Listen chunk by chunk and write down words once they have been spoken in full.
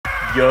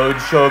Yo,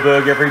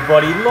 Joburg,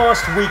 everybody.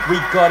 Last week we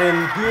got in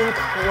the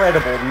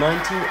incredible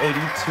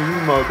 1982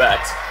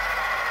 Mobat.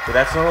 But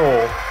that's not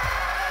all.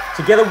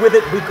 Together with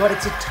it, we got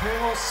its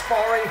eternal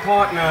sparring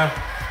partner,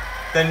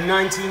 the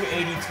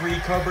 1983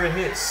 Cobra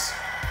HiSS.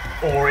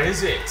 Or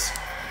is it?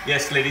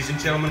 Yes, ladies and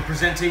gentlemen,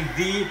 presenting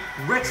the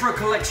Retro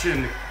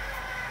Collection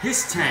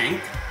HiSS tank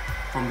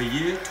from the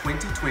year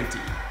 2020.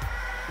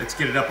 Let's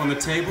get it up on the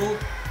table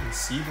and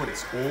see what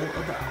it's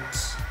all about.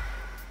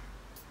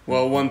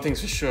 Well, one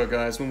thing's for sure,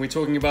 guys. When we're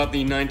talking about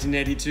the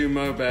 1982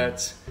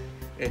 Mobat,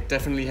 it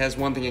definitely has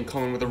one thing in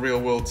common with a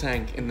real-world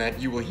tank, in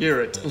that you will hear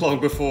it long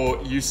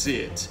before you see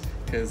it.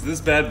 Because this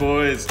bad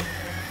boy is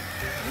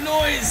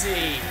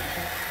noisy!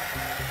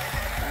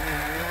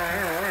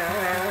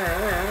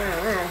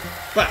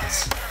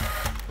 But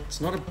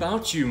it's not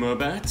about you,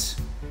 Mobat.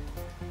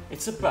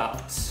 It's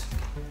about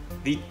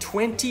the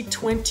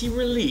 2020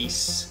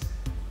 release,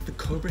 the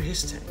Cobra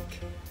HiSS tank.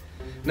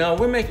 Now,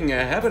 we're making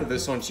a habit of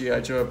this on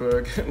G.I.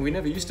 Joburg. We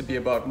never used to be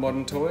about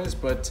modern toys,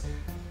 but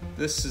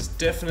this is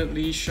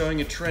definitely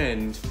showing a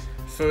trend.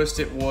 First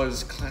it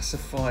was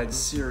classified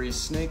series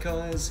Snake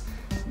Eyes,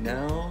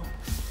 now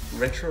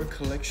Retro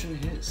Collection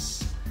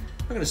HiSS. I'm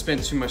not going to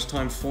spend too much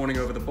time fawning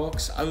over the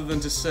box, other than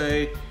to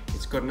say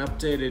it's got an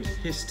updated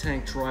HiSS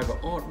tank driver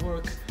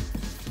artwork.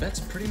 That's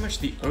pretty much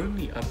the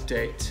only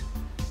update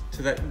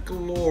to that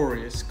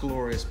glorious,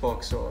 glorious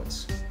box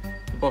art.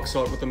 The box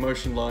art with the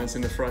motion lines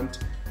in the front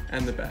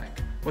and the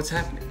back. What's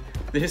happening?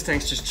 The HiSS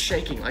tank's just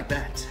shaking like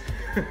that.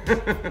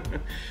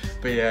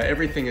 But yeah,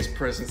 everything is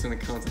present and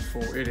accounted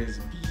for. It is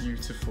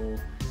beautiful.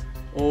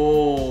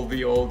 All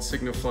the old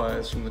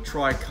signifiers, from the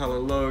tricolor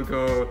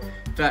logo,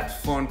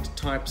 that font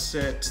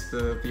typeset,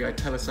 the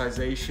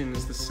italicization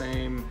is the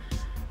same,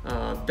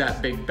 that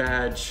big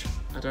badge.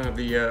 I don't have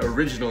the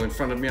original in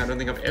front of me. I don't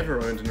think I've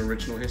ever owned an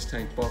original HiSS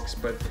tank box,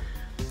 but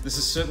this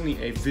is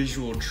certainly a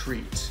visual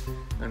treat,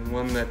 and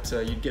one that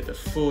you'd get the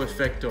full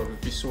effect of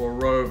if you saw a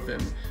row of them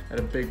at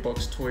a big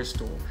box toy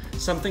store.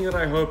 Something that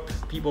I hope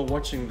people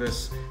watching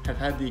this have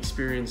had the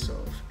experience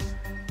of.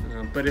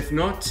 But if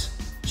not,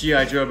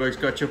 G.I. Joburg's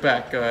got your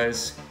back,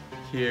 guys.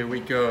 Here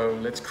we go.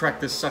 Let's crack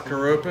this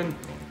sucker open.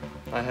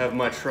 I have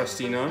my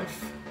trusty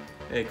knife,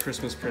 a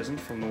Christmas present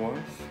from the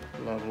wife.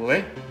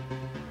 Lovely.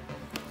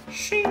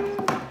 Shing!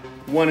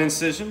 One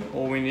incision,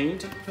 all we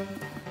need.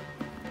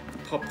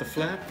 Pop the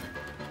flap.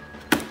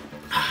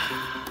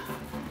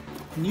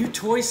 New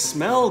toy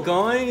smell,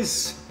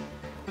 guys!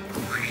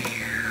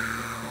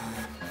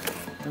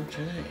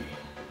 Okay.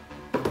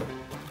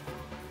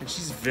 And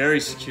she's very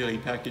securely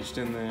packaged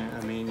in there.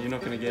 I mean, you're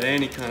not going to get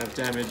any kind of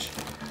damage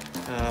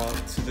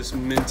to this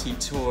minty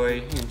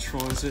toy in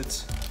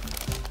transit.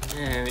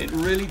 And it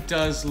really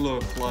does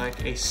look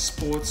like a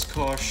sports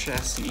car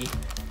chassis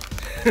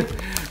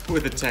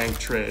with a tank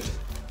tread.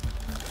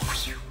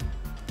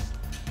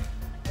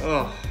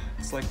 Oh,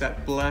 it's like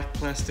that black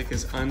plastic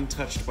is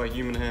untouched by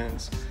human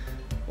hands.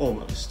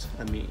 Almost.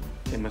 I mean,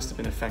 there must have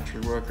been a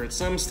factory worker at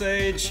some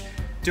stage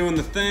doing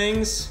the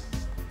things.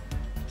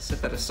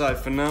 Set that aside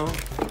for now.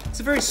 It's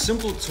a very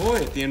simple toy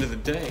at the end of the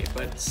day,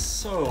 but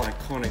so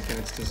iconic in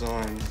its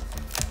design.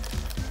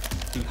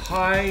 The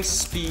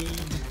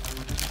high-speed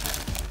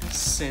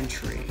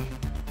Sentry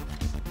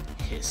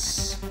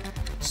HiSS.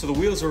 So the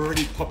wheels are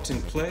already popped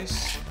in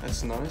place.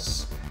 That's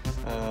nice.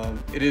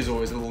 It is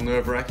always a little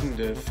nerve-wracking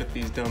to fit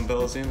these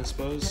dumbbells in, I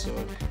suppose, so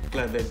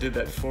glad they did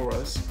that for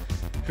us.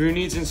 Who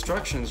needs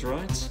instructions,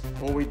 right?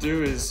 All we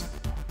do is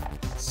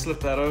slip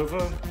that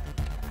over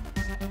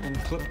and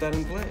clip that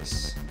in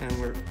place, and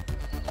we're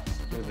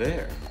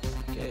there,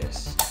 I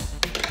guess.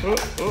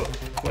 Oh,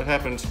 what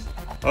happened?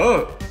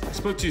 Oh, I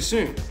spoke too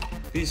soon.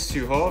 These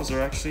two halves are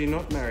actually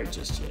not married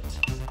just yet.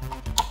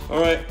 All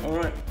right.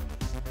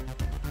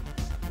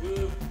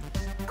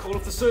 Call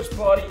off the search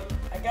party.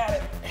 I got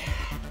it.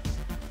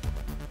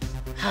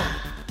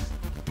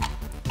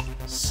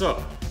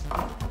 So,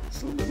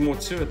 there's a little bit more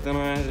to it than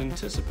I had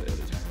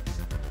anticipated.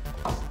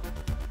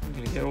 I'm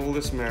gonna get all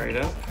this married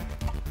up.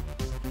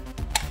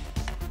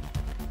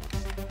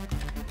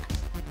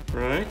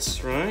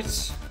 Right.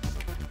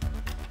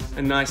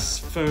 A nice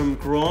firm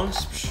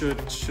grasp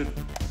should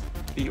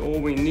be all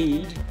we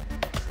need.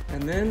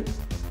 And then,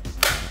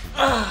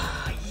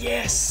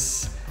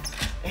 yes!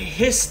 A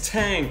HiSS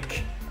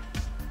tank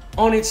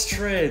on its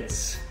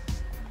treads.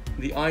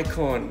 The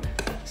icon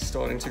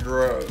starting to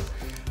grow.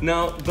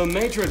 Now, the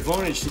major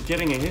advantage to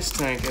getting a HiSS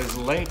tank as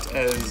late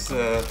as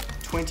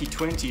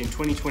 2020 and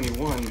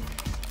 2021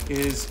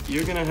 is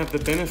you're going to have the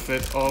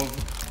benefit of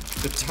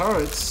the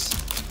turrets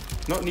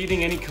not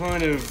needing any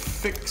kind of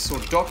fix or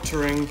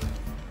doctoring.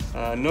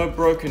 No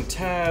broken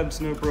tabs,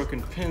 no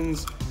broken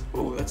pins.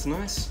 Oh, that's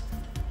nice.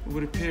 It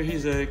would appear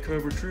he's a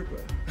Cobra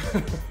Trooper.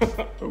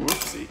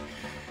 Whoopsie.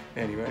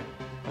 Anyway,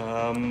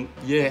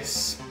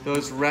 yes,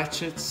 those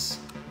ratchets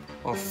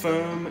are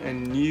firm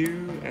and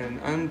new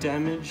and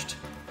undamaged.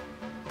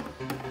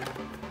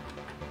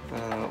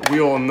 We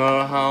all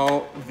know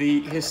how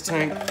the HiSS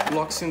tank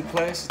locks in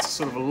place. It's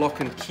sort of a lock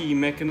and key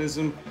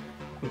mechanism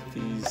with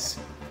these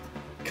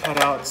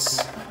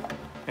cutouts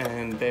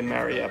and they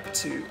marry up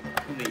to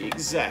the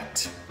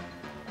exact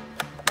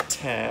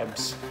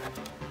tabs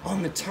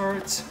on the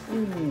turret.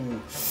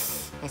 Ooh,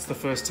 that's the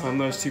first time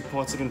those two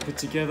parts have been put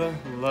together.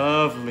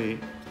 Lovely.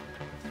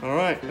 All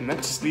right, and that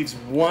just leaves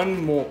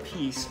one more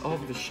piece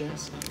of the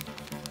chassis.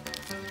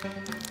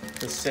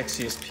 The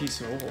sexiest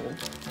piece of all.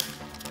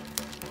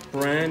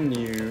 Brand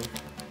new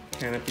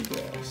canopy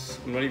glass.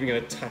 I'm not even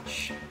gonna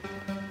touch,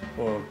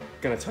 or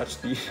gonna touch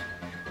the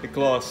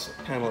glass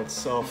panel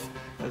itself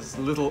as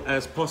little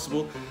as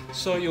possible.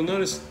 So you'll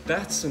notice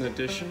that's an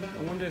addition.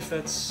 I wonder if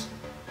that's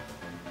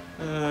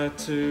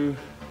to...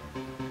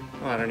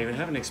 Oh, I don't even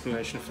have an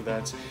explanation for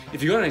that.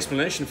 If you got an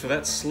explanation for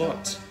that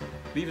slot,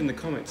 leave in the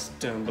comments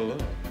down below.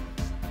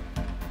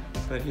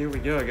 But here we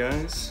go,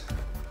 guys.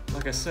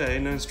 Like I say,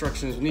 no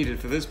instructions needed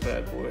for this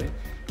bad boy.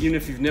 Even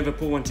if you've never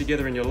put one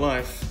together in your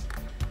life,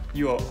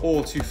 you are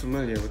all too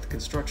familiar with the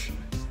construction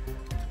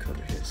of the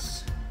Cobra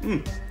HiSS.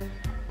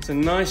 It's a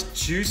nice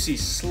juicy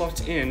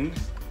slot in.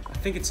 I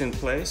think it's in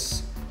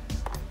place.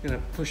 I'm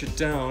gonna push it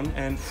down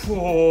and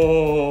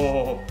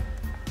whoa!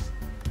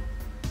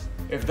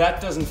 If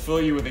that doesn't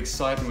fill you with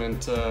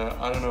excitement,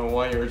 I don't know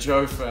why you're a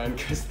Joe fan,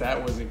 because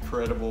that was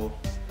incredible.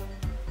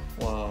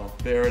 Wow,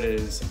 there it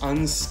is,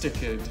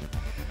 unstickered.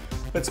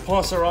 Let's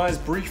pass our eyes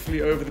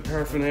briefly over the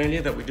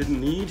paraphernalia that we didn't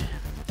need,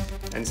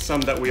 and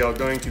some that we are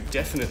going to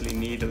definitely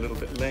need a little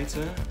bit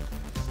later.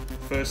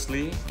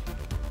 Firstly,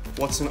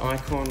 what's an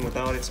icon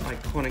without its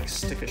iconic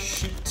sticker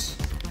sheet?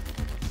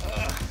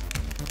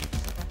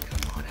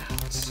 Come on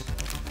out.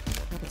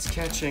 It's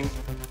catching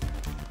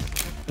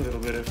a little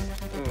bit of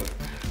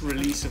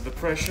release of the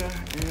pressure,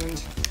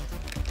 and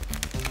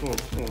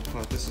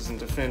oh, this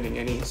isn't offending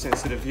any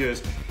sensitive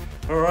viewers.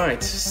 All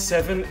right,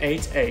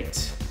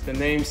 788, the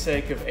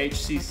namesake of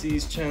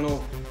HCC's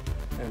channel,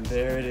 and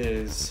there it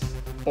is.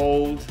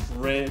 Bold,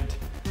 red,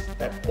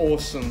 that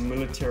awesome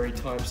military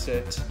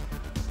typeset,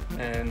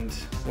 and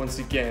once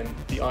again,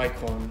 the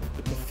icon,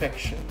 the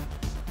perfection,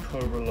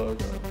 Cobra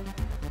logo.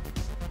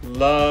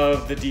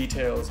 Love the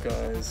details,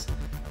 guys.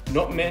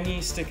 Not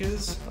many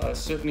stickers,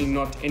 certainly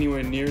not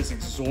anywhere near as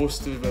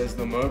exhaustive as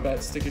the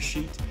Mobat sticker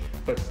sheet,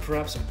 but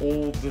perhaps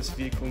all this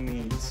vehicle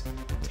needs.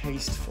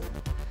 Tasteful.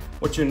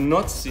 What you're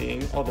not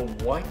seeing are the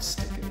white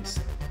stickers.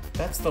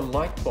 That's the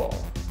light bar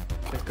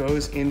that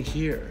goes in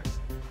here.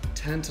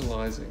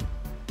 Tantalizing.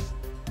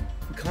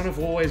 We kind of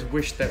always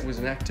wish that was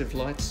an active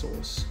light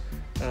source.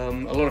 A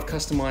lot of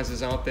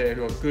customizers out there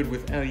who are good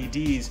with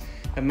LEDs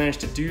have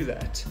managed to do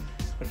that.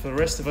 But for the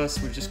rest of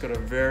us, we've just got a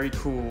very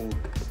cool,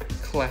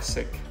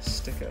 classic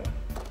sticker.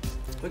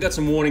 We got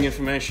some warning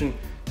information.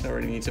 Don't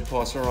really need to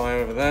pass our eye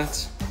over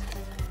that.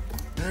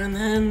 And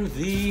then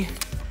the...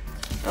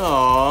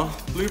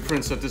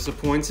 blueprints are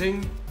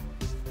disappointing.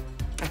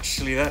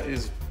 Actually, that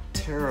is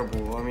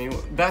terrible. I mean,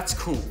 that's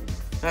cool.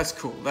 That's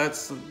cool.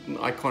 That's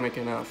iconic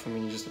enough. I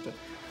mean, you just have to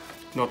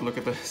not look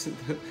at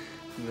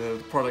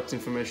the product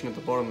information at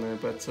the bottom there,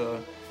 but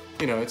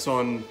you know, it's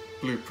on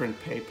blueprint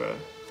paper.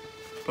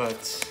 But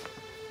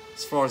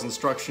as far as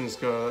instructions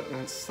go,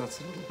 that's a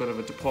little bit of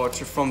a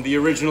departure from the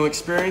original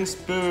experience.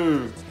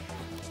 Boo!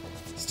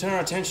 Let's turn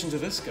our attention to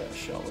this guy,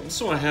 shall we?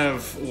 So I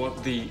have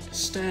what the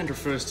stand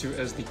refers to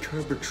as the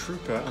Cobra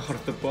Trooper out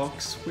of the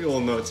box. We all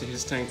know it's a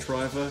HiSS tank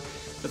driver.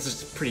 That's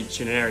just a pretty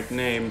generic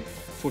name.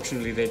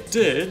 Fortunately, they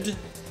did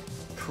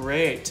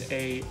create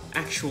a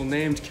actual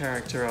named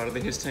character out of the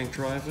HiSS tank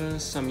driver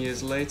some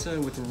years later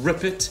with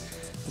Rip It.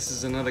 This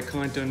is another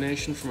kind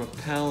donation from a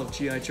pal of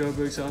G.I.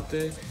 Joebergs out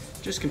there.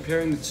 Just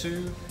comparing the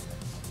two,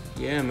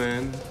 yeah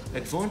man,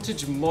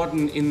 Advantage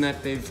modern in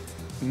that they've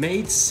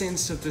made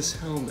sense of this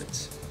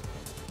helmet.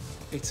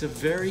 It's a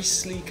very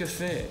sleek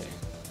affair.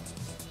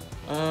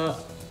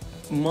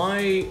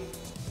 My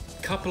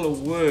couple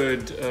of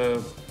word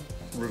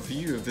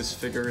review of this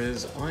figure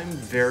is I'm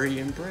very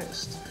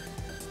impressed.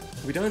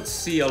 We don't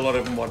see a lot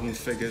of modern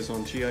figures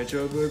on G.I.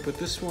 Joeberg, but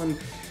this one,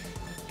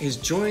 his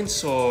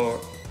joints are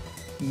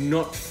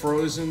not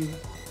frozen.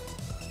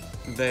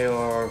 They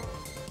are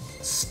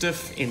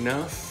stiff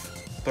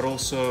enough, but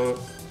also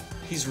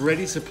he's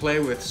ready to play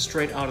with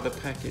straight out of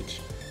the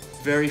package.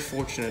 Very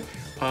fortunate.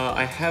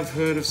 I have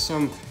heard of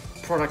some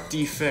product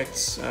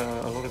defects,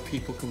 a lot of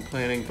people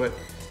complaining, but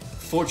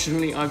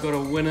fortunately I got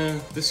a winner.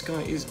 This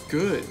guy is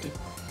good.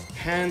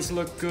 Hands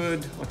look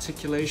good,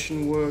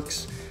 articulation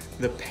works,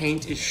 the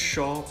paint is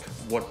sharp,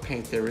 what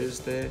paint there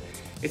is there.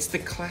 It's the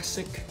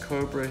classic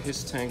Cobra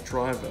HiSS tank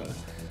driver,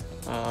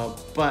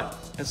 but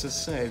as I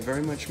say,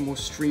 very much more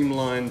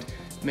streamlined,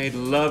 made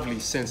lovely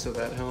sense of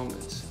that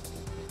helmet.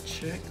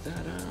 Check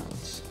that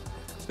out.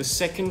 The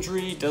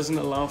secondary doesn't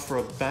allow for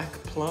a back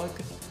plug,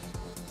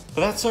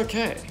 but that's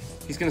okay.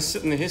 He's gonna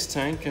sit in the HiSS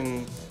tank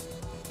and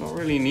not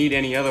really need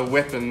any other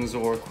weapons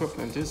or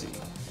equipment, is he?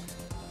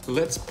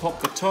 Let's pop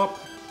the top.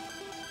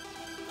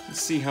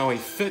 Let's see how he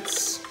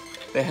fits.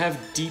 They have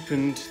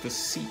deepened the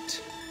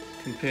seat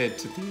compared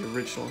to the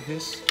original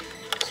HiSS,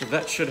 so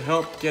that should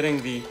help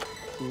getting the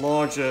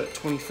larger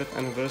 25th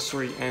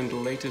anniversary and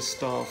latest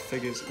style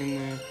figures in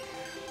there.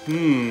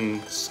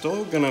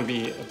 Still gonna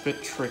be a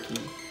bit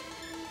tricky.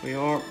 we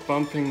are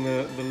bumping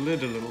the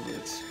lid a little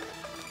bit.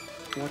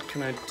 What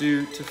can I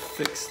do to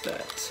fix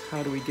that?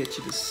 How do we get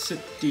you to sit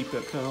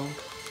deeper, pal?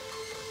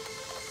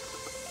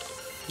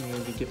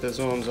 Maybe get those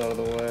arms out of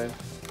the way.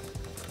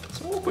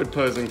 It's awkward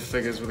posing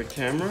figures with a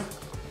camera.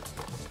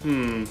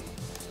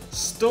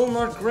 Still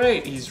not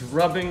great. He's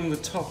rubbing the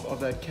top of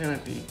that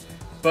canopy.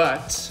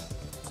 But,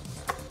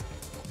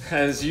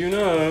 as you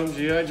know,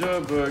 G.I.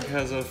 Joe Berg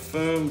has a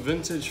firm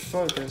vintage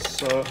focus,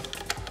 so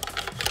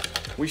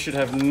we should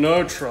have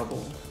no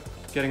trouble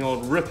getting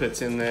old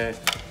Rippet in there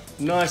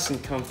nice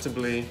and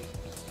comfortably.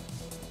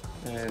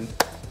 And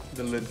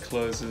the lid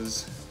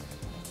closes.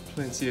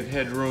 Plenty of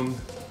headroom.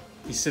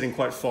 He's sitting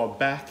quite far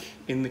back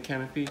in the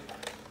canopy.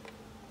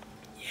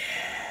 Yeah.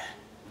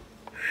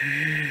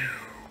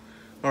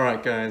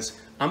 Alright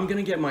guys, I'm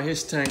gonna get my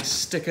HiSS tank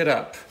stickered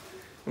up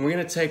and we're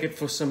gonna take it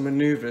for some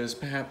maneuvers,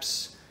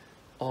 perhaps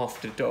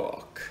after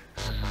dark.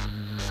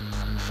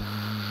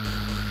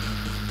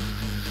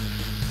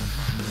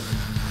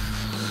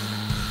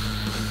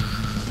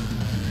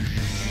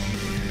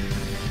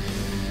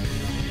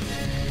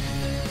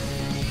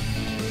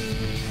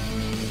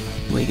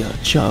 We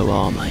got Joe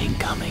armor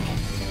incoming.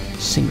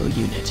 Single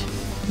unit,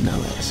 no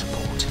air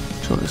support.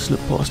 Trying to slip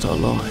past our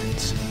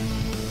lines.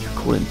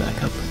 Call him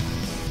back up.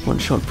 One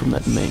shot from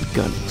that main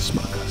gun will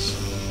smoke us.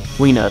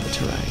 We know the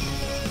terrain.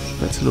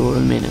 Let's lure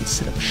him in and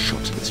set up a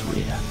shot to his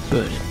rear.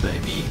 Burn it,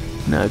 baby.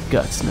 No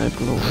guts, no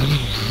glory.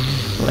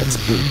 Let's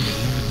boot.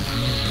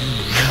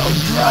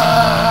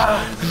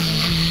 Cobra!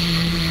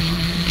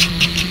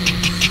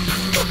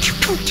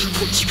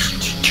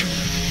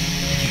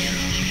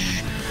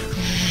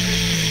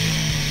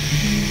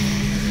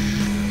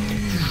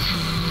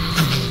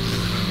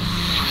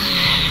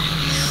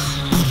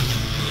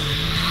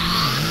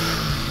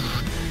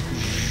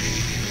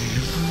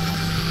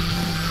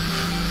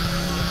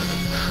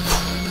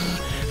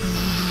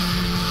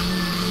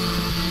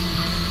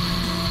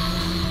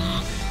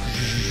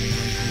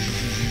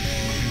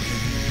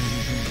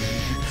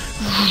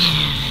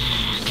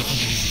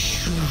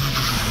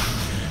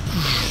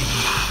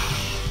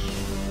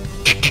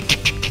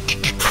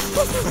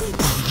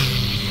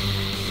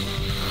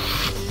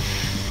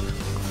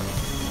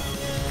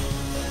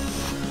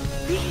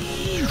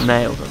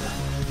 Nailed him.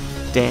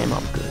 Damn,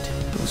 I'm good.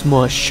 It was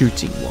my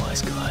shooting,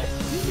 wise guy.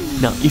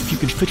 Now, if you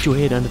can fit your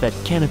head under that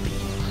canopy,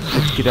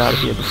 let's get out of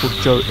here before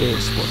Joe air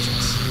spots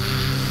us.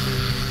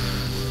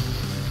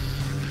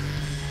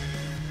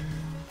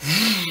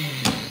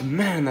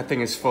 Man, that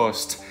thing is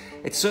fast.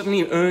 It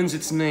certainly earns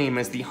its name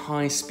as the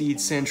high-speed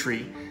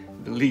sentry,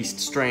 the least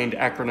strained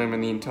acronym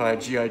in the entire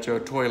G.I. Joe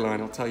toy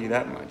line, I'll tell you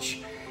that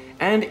much.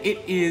 And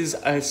it is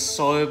a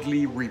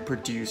solidly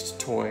reproduced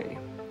toy.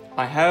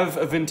 I have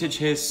a vintage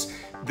HiSS.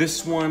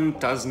 This one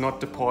does not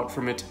depart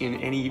from it in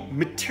any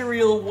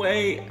material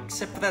way,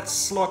 except for that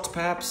slot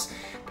perhaps.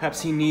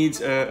 Perhaps he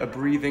needs a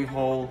breathing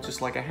hole,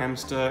 just like a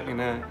hamster in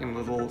a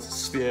little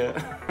sphere.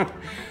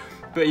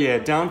 But yeah,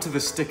 down to the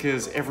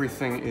stickers,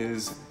 everything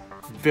is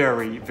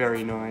very,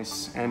 very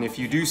nice. And if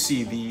you do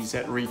see these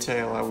at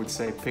retail, I would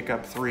say pick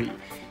up 3.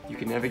 You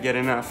can never get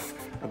enough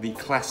of the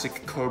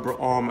classic Cobra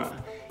armor.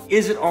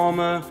 Is it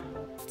armor?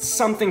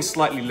 Something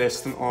slightly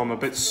less than armor,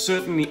 but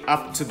certainly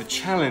up to the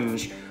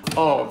challenge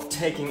of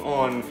taking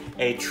on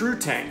a true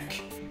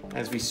tank.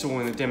 As we saw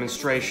in the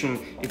demonstration,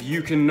 if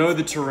you can know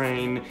the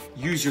terrain,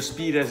 use your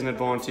speed as an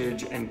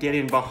advantage, and get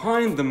in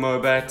behind the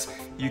Mobat,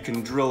 you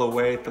can drill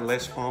away at the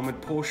less armored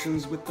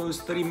portions with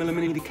those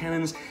 30mm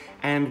cannons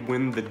and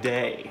win the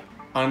day.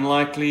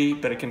 Unlikely,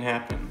 but it can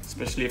happen,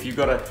 especially if you've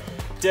got a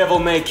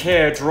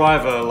devil-may-care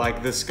driver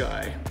like this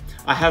guy.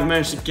 I have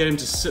managed to get him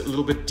to sit a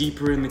little bit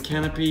deeper in the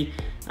canopy,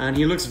 and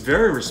he looks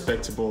very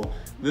respectable.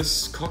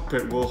 This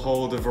cockpit will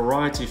hold a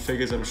variety of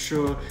figures, I'm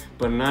sure,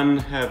 but none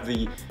have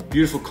the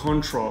beautiful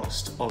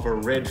contrast of a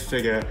red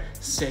figure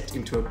set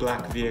into a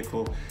black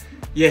vehicle.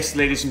 Yes,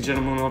 ladies and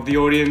gentlemen of the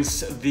audience,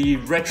 the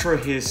Retro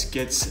HiSS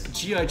gets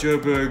G.I. Joe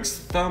Berg's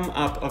thumb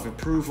up of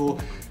approval.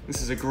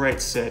 This is a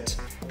great set,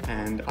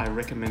 and I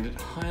recommend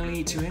it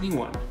highly to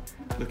anyone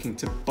looking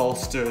to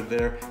bolster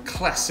their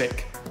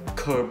classic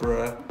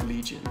Cobra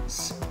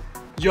legions.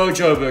 Yo,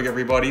 Joe Berg,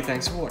 everybody,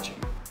 thanks for watching.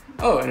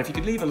 Oh, and if you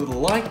could leave a little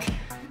like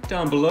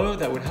down below,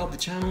 that would help the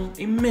channel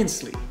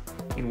immensely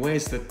in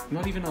ways that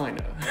not even I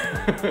know.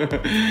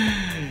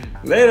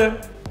 Later!